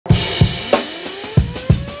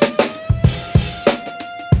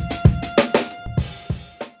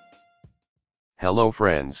Hello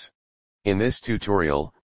friends. In this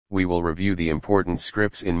tutorial, we will review the important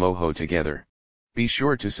scripts in MOHO together. Be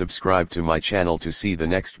sure to subscribe to my channel to see the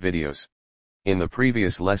next videos. In the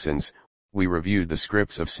previous lessons, we reviewed the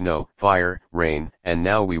scripts of snow, fire, rain, and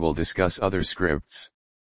now we will discuss other scripts.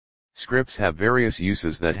 Scripts have various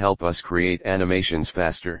uses that help us create animations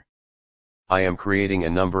faster. I am creating a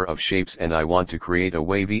number of shapes and I want to create a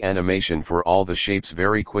wavy animation for all the shapes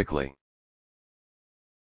very quickly.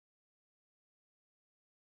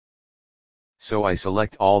 So I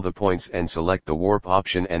select all the points and select the warp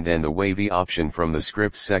option and then the wavy option from the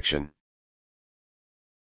scripts section.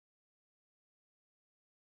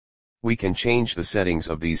 We can change the settings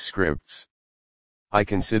of these scripts. I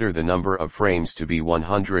consider the number of frames to be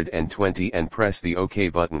 120 and press the OK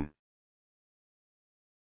button.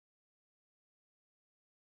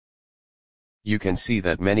 You can see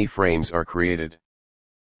that many frames are created.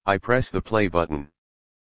 I press the play button.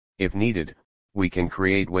 If needed, we can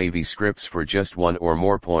create wavy scripts for just one or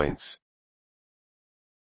more points.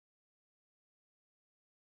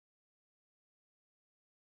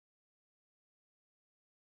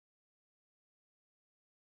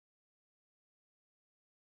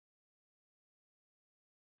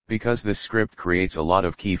 Because this script creates a lot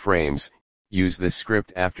of keyframes, use this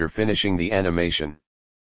script after finishing the animation.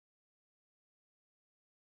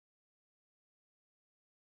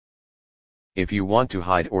 If you want to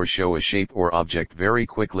hide or show a shape or object very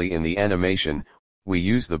quickly in the animation, we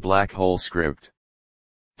use the black hole script.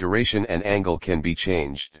 Duration and angle can be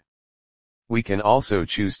changed. We can also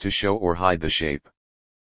choose to show or hide the shape.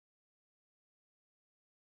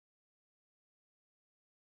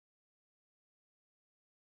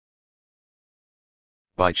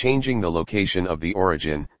 By changing the location of the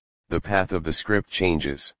origin, the path of the script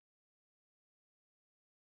changes.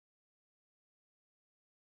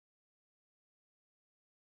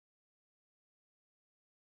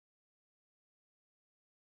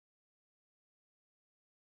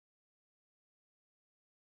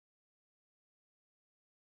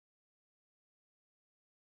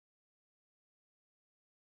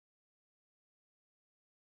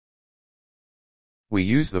 We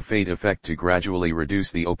use the fade effect to gradually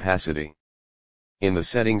reduce the opacity. In the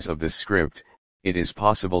settings of this script, it is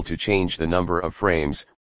possible to change the number of frames,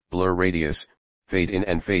 blur radius, fade in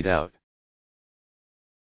and fade out.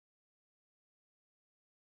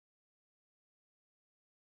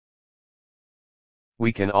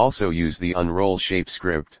 We can also use the unroll shape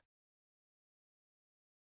script.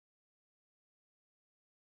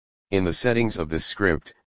 In the settings of this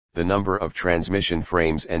script, the number of transmission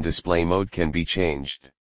frames and display mode can be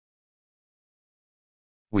changed.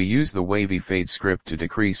 We use the wavy fade script to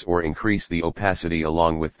decrease or increase the opacity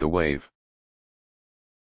along with the wave.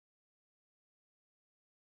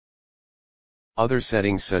 Other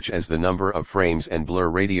settings such as the number of frames and blur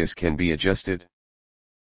radius can be adjusted.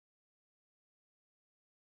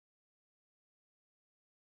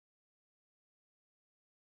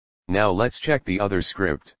 Now let's check the other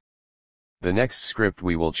script. The next script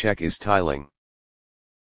we will check is tiling.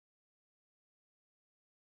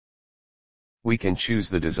 We can choose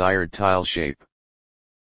the desired tile shape.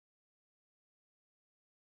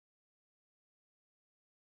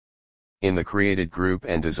 In the created group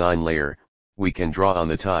and design layer, we can draw on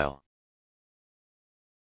the tile.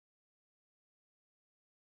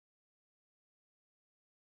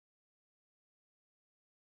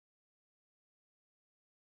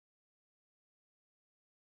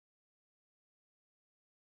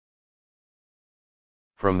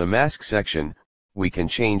 From the mask section, we can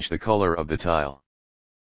change the color of the tile.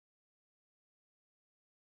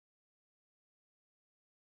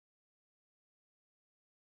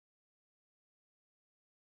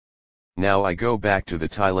 Now I go back to the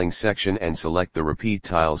tiling section and select the repeat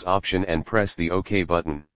tiles option and press the OK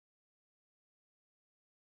button.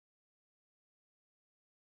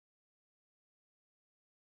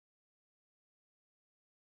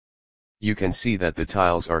 You can see that the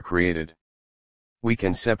tiles are created. We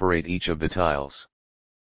can separate each of the tiles.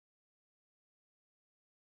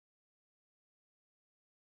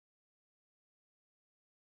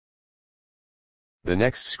 The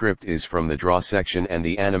next script is from the draw section and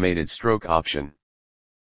the animated stroke option.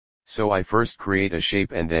 So I first create a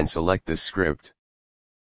shape and then select this script.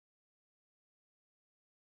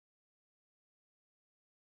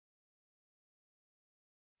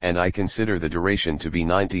 And I consider the duration to be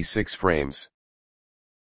 96 frames.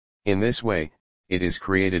 In this way, it is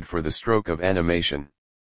created for the stroke of animation.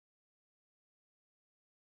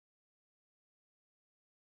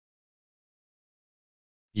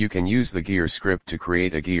 You can use the gear script to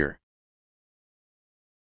create a gear.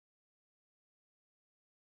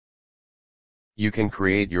 You can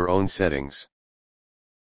create your own settings.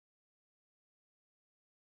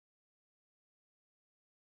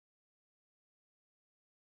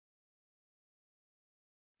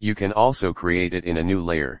 You can also create it in a new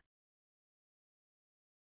layer.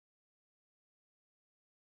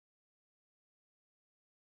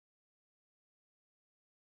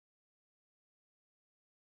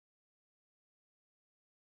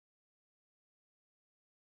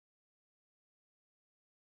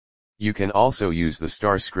 You can also use the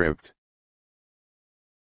star script.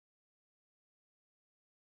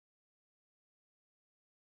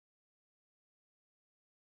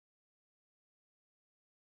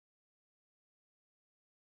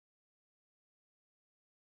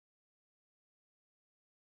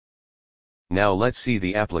 Now let's see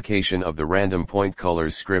the application of the random point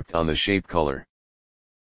colors script on the shape color.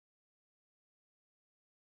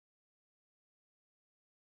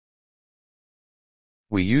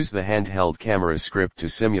 We use the handheld camera script to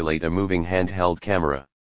simulate a moving handheld camera.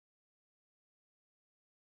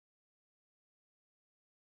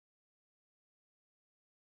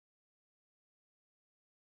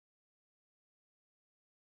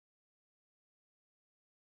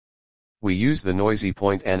 We use the noisy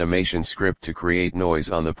point animation script to create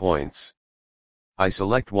noise on the points. I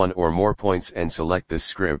select one or more points and select this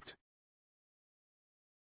script.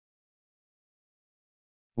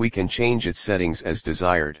 We can change its settings as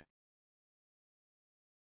desired.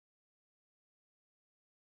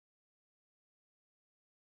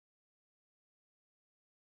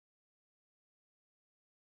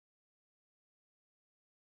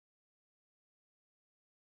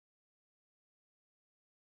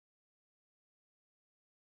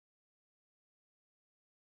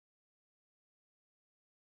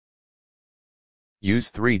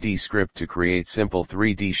 Use 3D script to create simple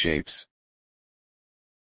 3D shapes.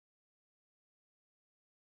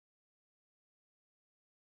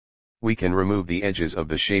 We can remove the edges of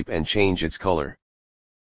the shape and change its color.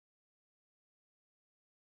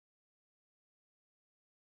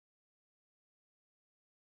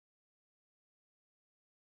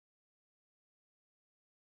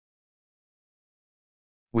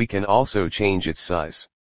 We can also change its size.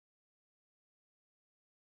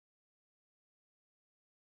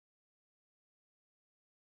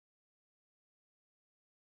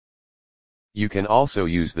 You can also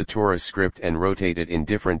use the torus script and rotate it in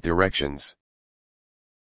different directions.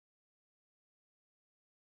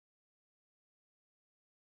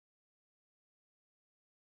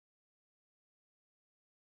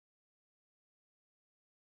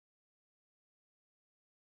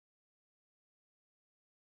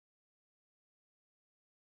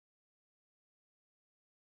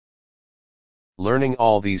 Learning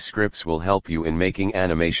all these scripts will help you in making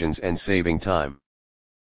animations and saving time.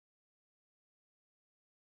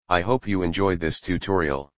 I hope you enjoyed this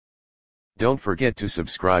tutorial. Don't forget to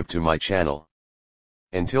subscribe to my channel.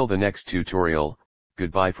 Until the next tutorial,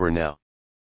 goodbye for now.